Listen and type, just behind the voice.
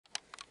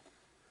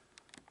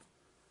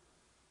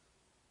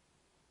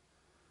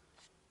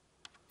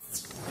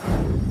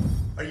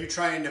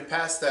trying to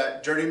pass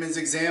that Journeyman's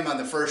exam on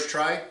the first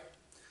try?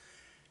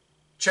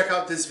 Check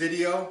out this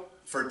video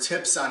for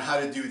tips on how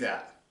to do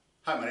that.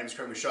 Hi, my name is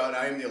Michaud and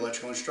I am the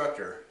electrical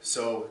instructor.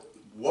 So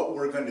what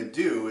we're going to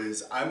do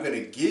is I'm going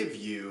to give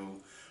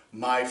you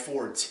my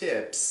 4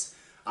 tips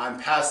on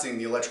passing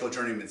the electrical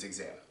journeyman's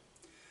exam.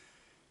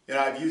 You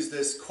know, I've used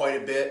this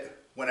quite a bit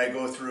when I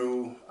go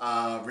through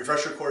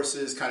refresher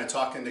courses, kind of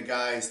talking to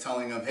guys,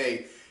 telling them,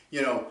 hey,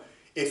 you know,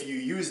 if you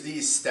use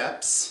these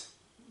steps,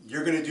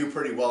 you're going to do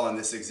pretty well on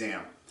this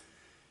exam.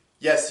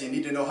 Yes, you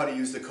need to know how to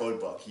use the code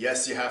book.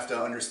 Yes, you have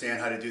to understand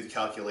how to do the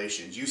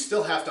calculations. You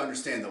still have to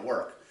understand the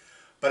work.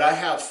 But I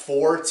have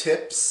 4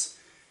 tips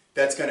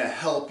that's going to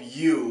help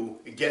you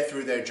get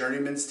through that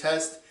journeyman's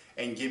test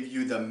and give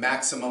you the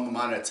maximum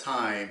amount of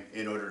time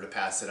in order to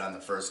pass it on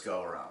the first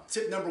go around.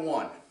 Tip number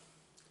 1,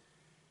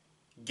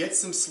 get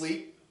some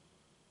sleep,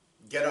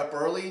 get up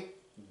early,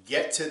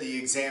 get to the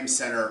exam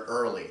center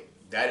early.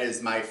 That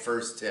is my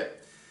first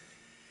tip.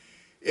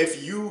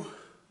 If you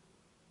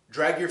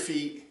drag your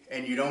feet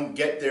and you don't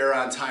get there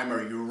on time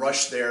or you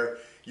rush there,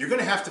 you're going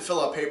to have to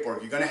fill out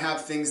paperwork. You're going to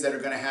have things that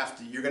you're going to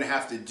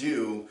have to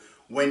do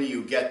when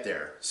you get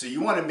there. So you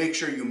want to make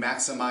sure you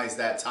maximize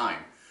that time.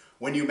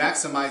 When you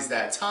maximize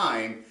that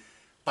time,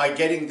 by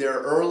getting there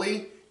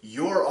early,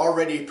 you're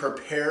already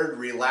prepared,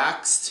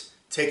 relaxed,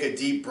 take a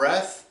deep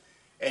breath,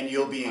 and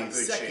you'll be in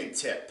good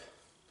shape.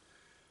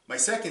 My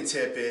second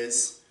tip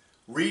is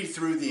read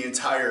through the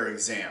entire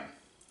exam.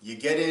 You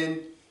get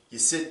in, you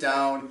sit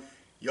down,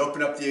 you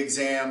open up the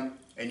exam,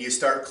 and you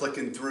start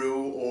clicking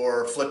through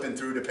or flipping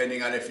through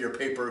depending on if you're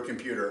paper or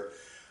computer.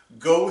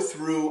 Go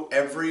through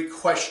every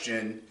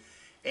question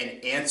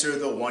and answer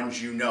the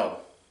ones you know.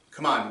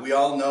 Come on, we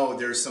all know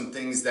there's some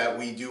things that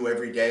we do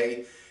every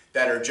day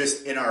that are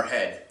just in our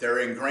head. They're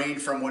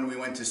ingrained from when we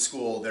went to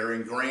school. They're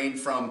ingrained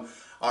from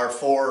our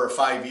 4 or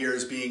 5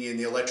 years being in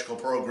the electrical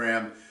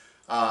program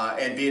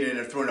and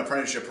being through an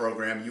apprenticeship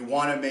program. You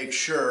want to make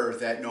sure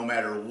that no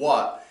matter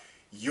what,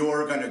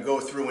 you're going to go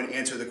through and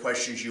answer the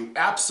questions you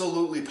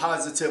absolutely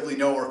positively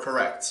know are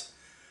correct.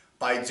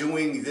 By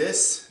doing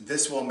this,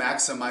 this will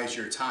maximize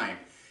your time.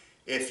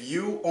 If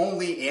you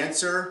only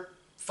answer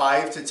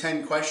 5 to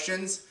 10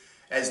 questions,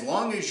 as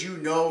long as you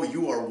know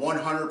you are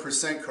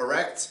 100%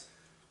 correct,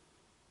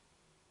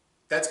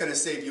 that's going to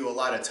save you a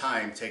lot of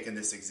time taking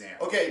this exam.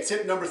 Okay,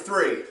 tip number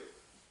 3.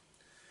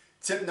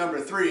 Tip number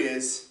 3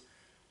 is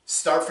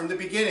start from the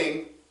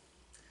beginning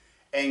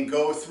and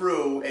go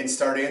through and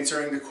start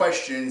answering the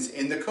questions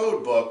in the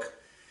code book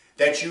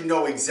that you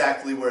know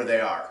exactly where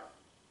they are.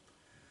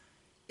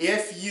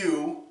 If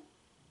you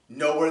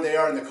know where they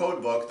are in the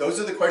code book, those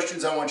are the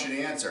questions I want you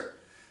to answer.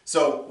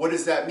 So what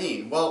does that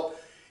mean? Well,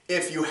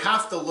 if you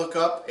have to look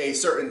up a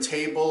certain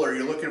table or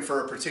you're looking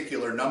for a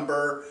particular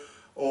number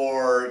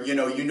or you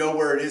know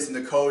where it is in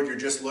the code, you're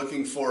just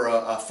looking for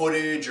a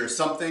footage or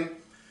something,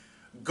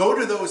 go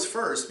to those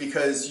first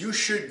because you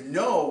should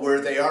know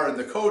where they are in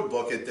the code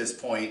book at this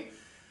point.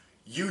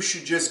 You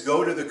should just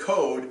go to the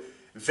code,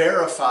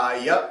 verify,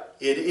 yep,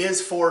 it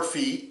is 4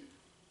 feet,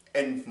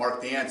 and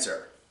mark the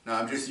answer. Now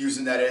I'm just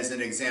using that as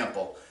an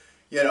example.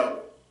 You know,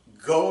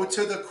 go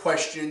to the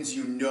questions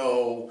you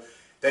know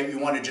that you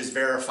want to just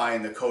verify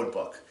in the code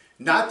book.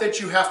 Not that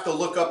you have to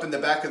look up in the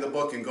back of the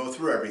book and go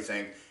through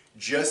everything,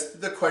 just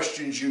the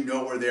questions you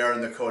know where they are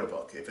in the code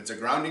book. If it's a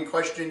grounding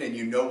question and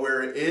you know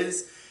where it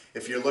is,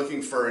 if you're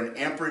looking for an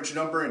amperage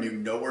number and you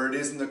know where it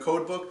is in the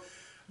code book,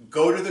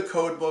 go to the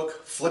code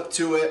book, flip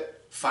to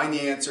it, find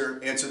the answer,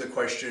 answer the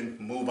question,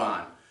 move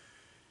on.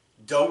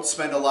 Don't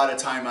spend a lot of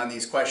time on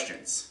these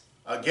questions.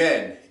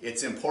 Again,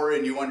 it's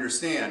important you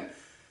understand,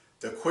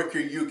 the quicker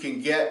you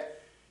can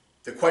get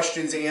the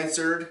questions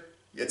answered,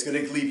 it's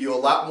going to leave you a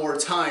lot more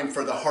time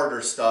for the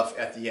harder stuff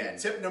at the end.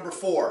 Tip number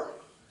 4.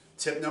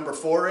 Tip number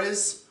 4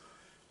 is,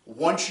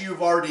 once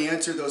you've already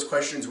answered those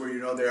questions where you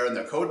know they are in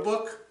the code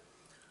book,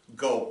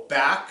 go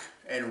back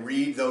and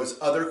read those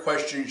other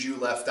questions you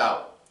left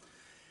out.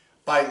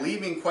 By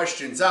leaving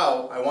questions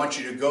out, I want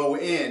you to go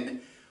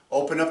in,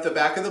 open up the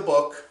back of the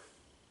book,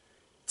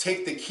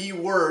 take the key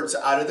words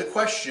out of the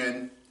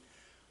question,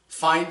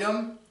 find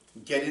them,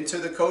 get into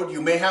the code.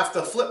 You may have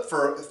to flip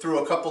through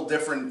a couple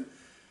different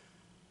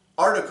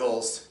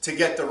articles to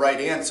get the right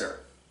answer.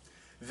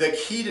 The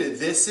key to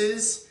this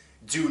is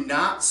do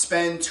not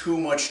spend too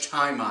much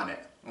time on it,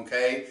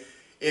 okay?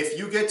 If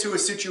you get to a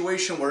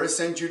situation where it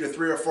sends you to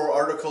 3 or 4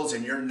 articles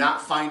and you're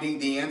not finding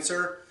the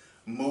answer,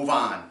 move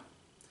on.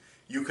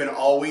 You can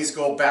always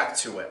go back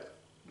to it,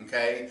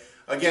 okay?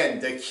 Again,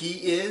 the key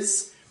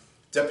is,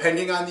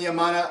 depending on the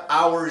amount of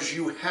hours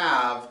you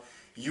have,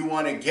 you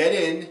want to get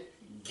in,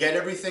 get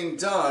everything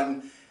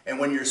done, and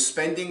when you're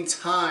spending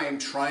time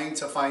trying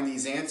to find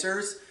these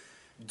answers,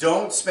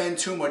 don't spend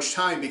too much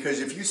time, because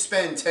if you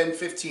spend 10,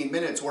 15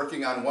 minutes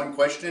working on one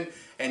question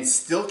and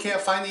still can't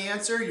find the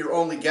answer, you're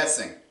only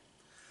guessing.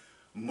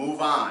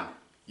 Move on.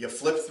 You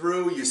flip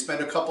through, you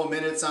spend a couple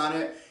minutes on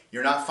it,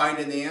 you're not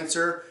finding the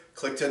answer,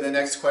 click to the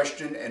next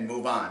question and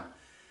move on.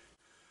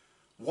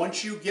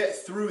 Once you get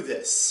through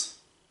this,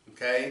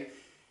 okay,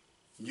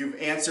 you've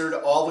answered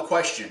all the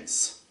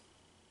questions.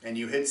 and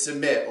you hit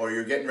submit, or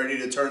you're getting ready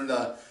to turn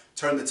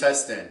the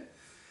test in,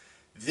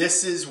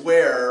 this is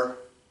where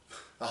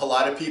a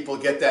lot of people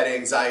get that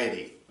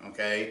anxiety,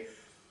 okay?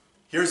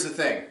 Here's the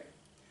thing.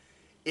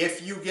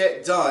 If you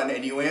get done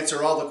and you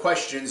answer all the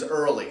questions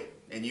early,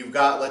 and you've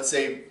got, let's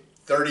say,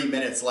 30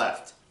 minutes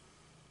left,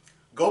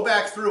 go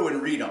back through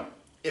and read them.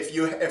 If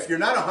you're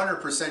not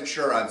 100%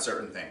 sure on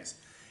certain things,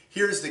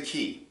 here's the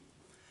key.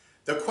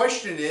 The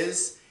question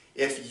is,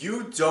 if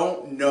you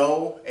don't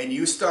know and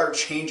you start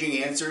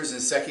changing answers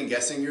and second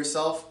guessing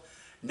yourself,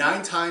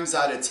 9 times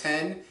out of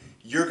 10,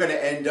 you're going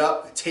to end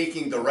up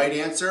taking the right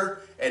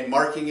answer and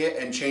marking it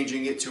and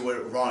changing it to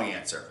a wrong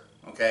answer,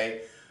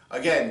 okay?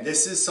 Again,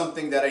 this is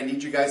something that I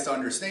need you guys to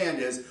understand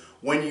is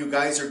when you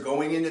guys are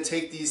going in to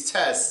take these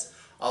tests,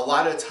 a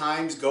lot of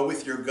times go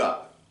with your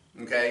gut,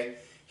 okay?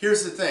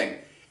 Here's the thing.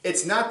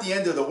 It's not the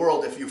end of the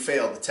world if you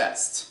fail the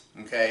test,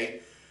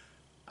 okay?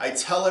 I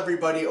tell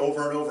everybody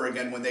over and over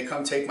again when they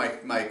come take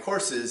my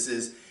courses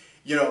is,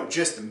 you know,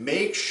 just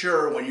make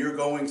sure when you're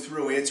going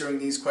through answering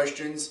these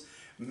questions,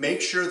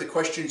 make sure the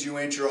questions you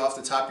answer off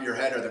the top of your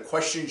head are the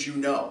questions you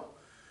know.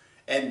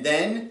 And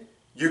then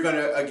you're going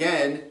to,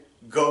 again,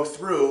 go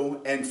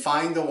through and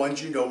find the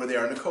ones you know where they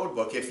are in the code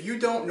book. If you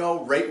don't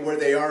know right where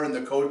they are in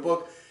the code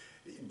book,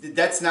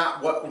 that's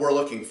not what we're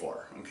looking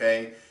for,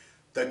 okay?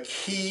 The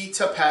key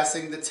to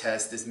passing the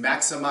test is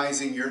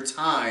maximizing your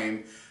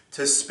time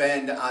to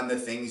spend on the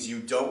things you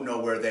don't know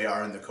where they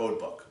are in the code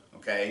book,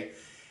 okay?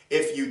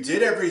 If you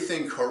did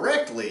everything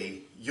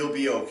correctly, you'll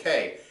be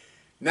okay.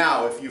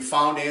 Now, if you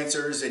found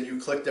answers and you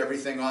clicked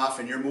everything off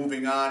and you're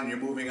moving on and you're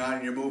moving on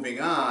and you're moving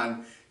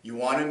on, you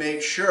want to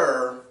make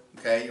sure,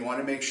 okay, you want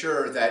to make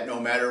sure that no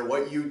matter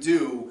what you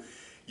do,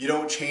 you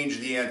don't change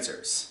the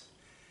answers.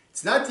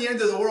 It's not the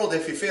end of the world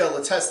if you fail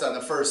the test on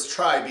the first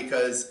try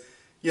because,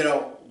 you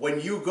know,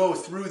 when you go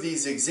through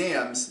these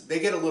exams, they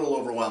get a little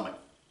overwhelming.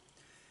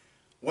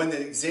 When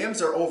the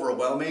exams are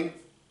overwhelming,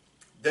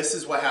 this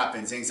is what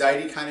happens.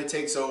 Anxiety kind of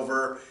takes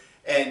over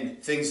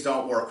and things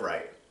don't work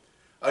right.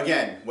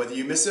 Again, whether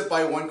you miss it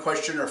by 1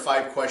 question or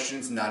 5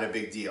 questions, not a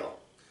big deal.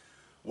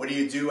 What do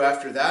you do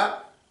after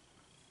that?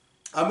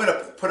 I'm going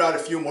to put out a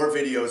few more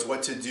videos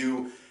what to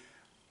do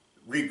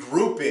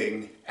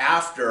regrouping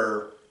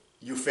after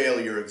you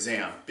fail your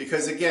exam.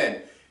 Because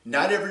again,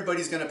 not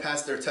everybody's going to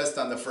pass their test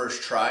on the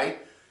first try.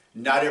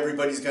 Not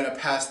everybody's going to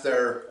pass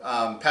their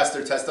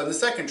test on the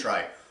second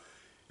try.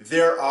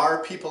 There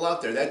are people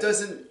out there. That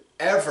doesn't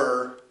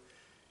ever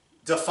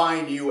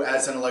define you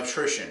as an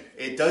electrician.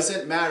 It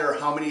doesn't matter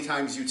how many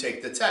times you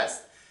take the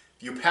test.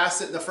 If you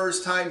pass it the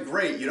first time,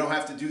 great. You don't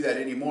have to do that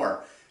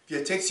anymore. If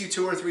it takes you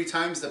 2 or 3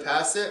 times to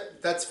pass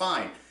it, that's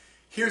fine.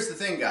 Here's the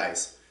thing,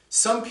 guys.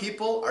 Some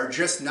people are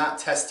just not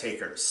test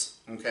takers,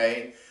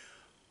 okay?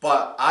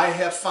 But I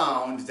have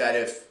found that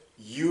if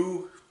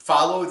you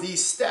follow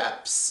these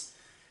steps,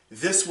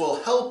 this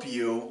will help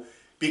you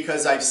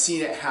because I've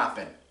seen it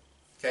happen.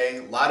 Okay,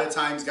 a lot of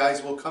times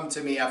guys will come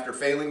to me after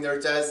failing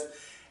their test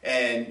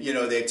and, you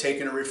know, they've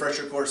taken a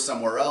refresher course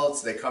somewhere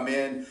else. They come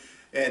in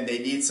and they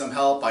need some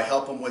help. I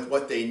help them with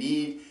what they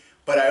need,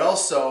 but I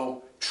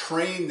also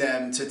train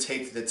them to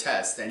take the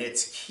test. And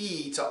it's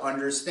key to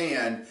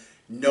understand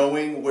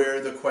knowing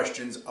where the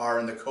questions are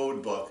in the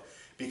code book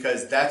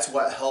because that's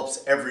what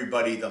helps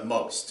everybody the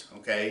most,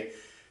 okay?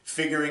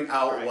 Figuring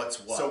out what's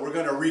what. So we're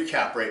going to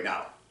recap right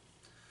now.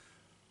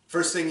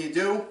 First thing you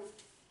do,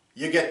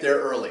 you get there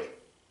early.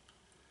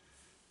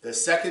 The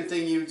second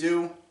thing you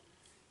do,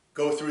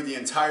 go through the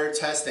entire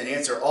test and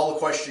answer all the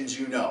questions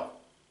you know.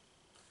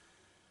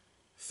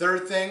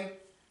 Third thing,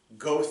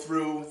 go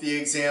through the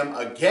exam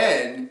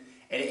again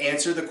and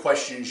answer the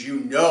questions you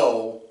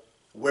know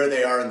where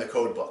they are in the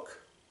code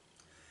book.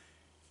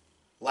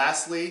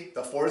 Lastly,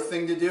 the fourth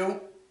thing to do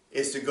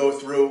is to go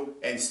through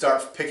and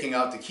start picking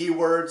out the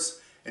keywords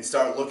and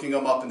start looking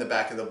them up in the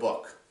back of the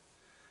book.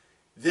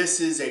 This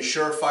is a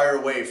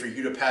surefire way for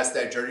you to pass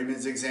that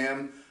Journeyman's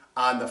exam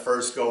on the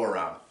first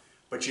go-around.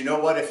 But you know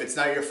what? If it's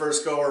not your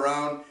first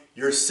go-around,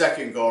 your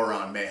second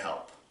go-around may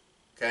help.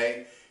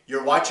 Okay?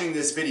 You're watching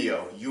this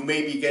video. You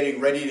may be getting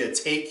ready to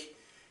take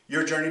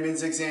your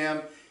Journeyman's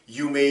exam.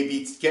 You may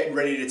be getting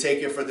ready to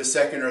take it for the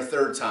second or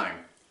third time.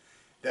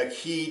 The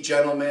key,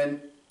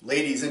 gentlemen,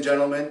 ladies and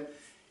gentlemen,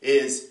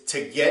 is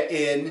to get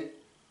in,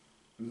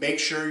 make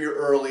sure you're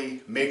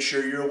early, make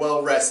sure you're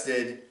well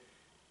rested,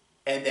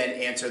 and then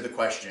answer the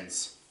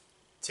questions.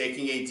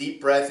 Taking a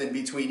deep breath in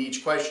between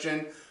each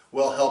question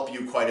will help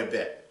you quite a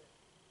bit.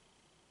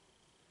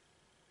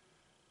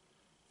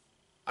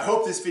 I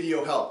hope this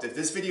video helped. If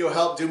this video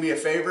helped, do me a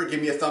favor,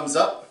 give me a thumbs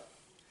up.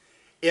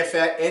 If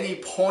at any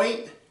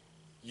point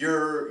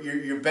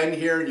you've been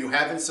here and you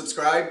haven't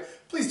subscribed,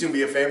 please do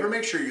me a favor,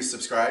 make sure you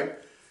subscribe.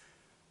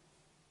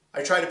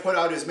 I try to put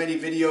out as many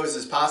videos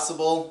as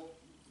possible.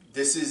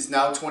 This is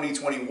now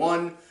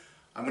 2021.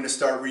 I'm going to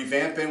start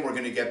revamping. We're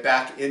going to get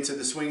back into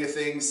the swing of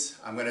things.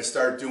 I'm going to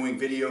start doing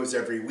videos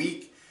every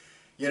week.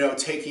 You know,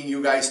 taking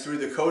you guys through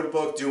the code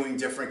book, doing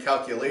different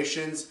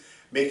calculations,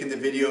 making the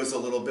videos a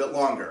little bit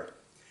longer.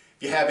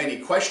 If you have any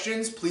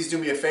questions, please do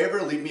me a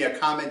favor, leave me a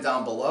comment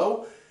down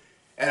below.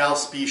 and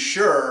I'll be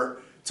sure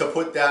to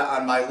put that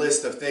on my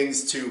list of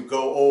things to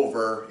go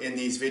over in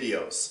these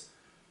videos.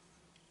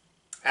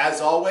 As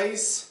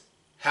always,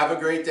 have a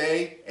great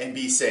day and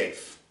be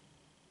safe.